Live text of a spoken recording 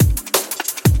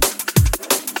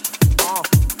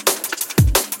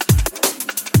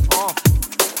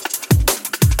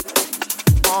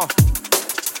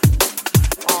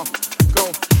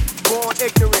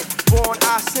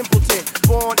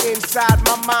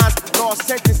lines, lost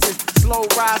sentences. Slow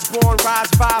rise, born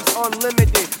rise, vibes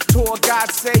unlimited. Tour God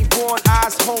say, born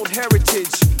eyes hold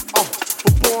heritage.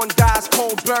 But born dies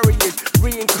cold buried.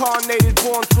 Reincarnated,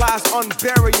 born flies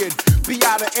unburied. Be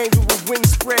out an angel with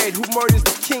wings spread, who murders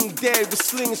the king dead with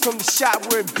slings from the shot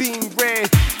where it beam red.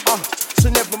 So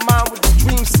never mind what the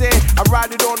dream said. I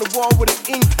write it on the wall with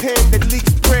an ink pen that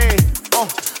leaks bread.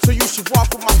 So you should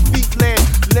walk with my feet led.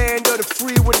 Land of the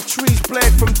free where the trees bled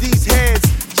from these heads.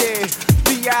 Yeah,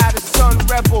 B.I. the sun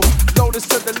rebel. Lotus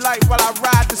of the light while I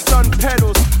ride the sun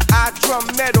pedals. I drum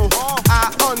metal,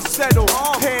 I unsettle.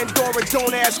 Pandora,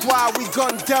 don't ask why we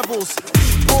gun devils.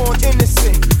 Born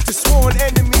innocent, to sworn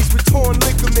enemies with torn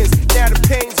ligaments. Now the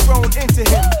pain's grown into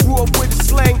him. Grew up with a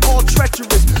slang all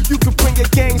treacherous. You could bring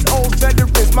your gangs, old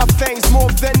veterans. My fangs more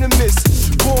venomous.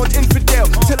 Born infidel,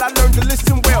 till I learned to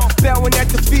listen well. Bowing at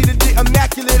the feet of the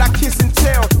immaculate, I kiss and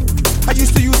tell. I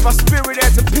used to use my spirit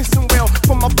as a piston well.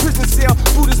 From my prison cell,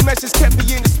 Buddha's message kept me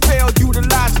in the spell.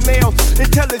 Utilized mail,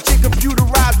 intelligent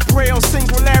computerized braille.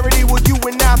 Singularity where you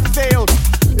and I failed.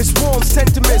 It's warm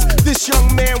sentiments, this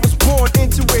young man was born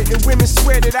into it. And women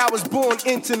swear that I was born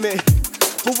intimate.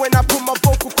 But when I put my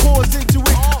vocal cords into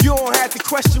it, you don't have to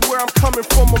question where I'm coming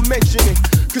from or mention it.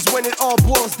 Cause when it all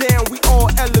boils down, we all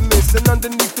elements. And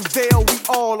underneath the veil, we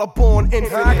all are born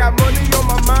infinite. I got money on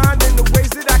my mind and the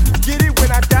ways that I can get it when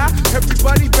I die.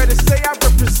 Everybody better say I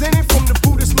represent it. From the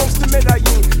Buddhist monks to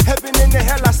Medellin, heaven and the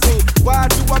hell I seen. Why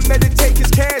do I meditate?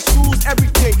 Cause cash rules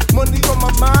everything. Money on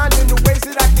my mind and the ways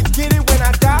that I can get it when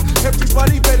I die.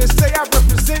 Everybody better say I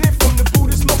represent it. From the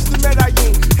Buddhist monks to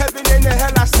Medellin, heaven and the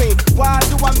hell I seen. Why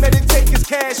do I meditate? Cause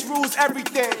cash rules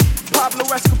everything. Pablo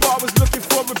Escobar was looking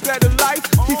for a better life.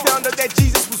 He found out that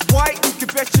Jesus was white. You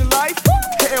can bet your life.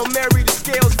 Hail Mary, the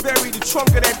scales vary. The trunk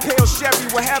of that pale sherry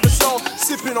will have us all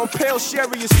sipping on pale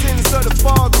sherry. Your sins of the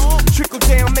father trickle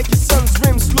down, make your son's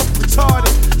rims look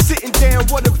retarded. Sitting down,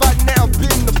 what have I now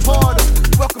been a part of?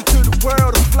 Welcome to the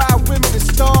world of fly women and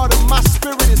stardom. My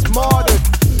spirit is martyred.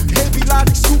 Heavy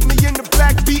logic suit me in the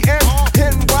black BM.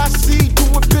 NYC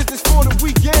doing business for the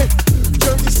weekend.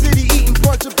 Jersey City eating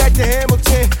brunch up at the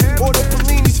Hamilton. Order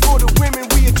Bellinis for the women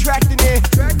we attracting in.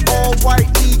 All white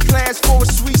E-class for a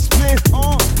sweet spin.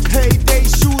 Heyday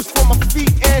shoes for my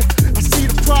feet and I see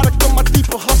the product of my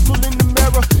deeper hustle in the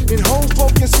mirror. In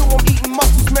Hoboken, so I'm eating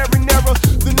mussels marinara.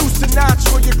 The new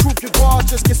Sinatra, your group, your bar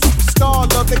just get superstar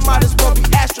love. They might as well be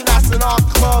astronauts in our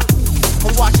club.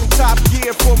 I'm watching Top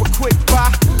Gear for a quick buy.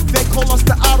 They call us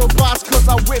the Autobots cause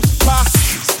I whip by.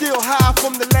 Still high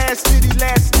from the last city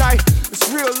last night. It's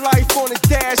real life on a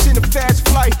dash in a fast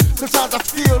flight. Sometimes I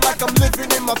feel like I'm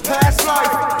living in my past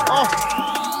life.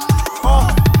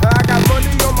 I got money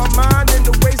on my mind and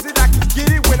the ways that I can get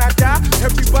it when I die.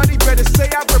 Everybody better say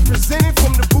I represent it.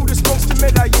 From the Buddhist monks to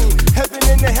Medellin, heaven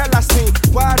and the hell I seen.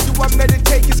 Why do I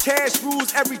meditate? Cause cash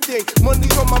rules everything. Money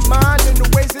on my mind and the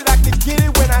ways that I can get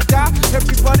it when I die.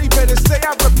 Everybody better say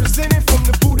I represent it. From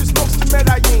the Buddhist monks to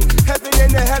Medellin, heaven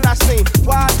and the hell I seen.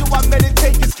 Why do I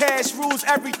meditate? Cause cash rules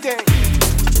everything.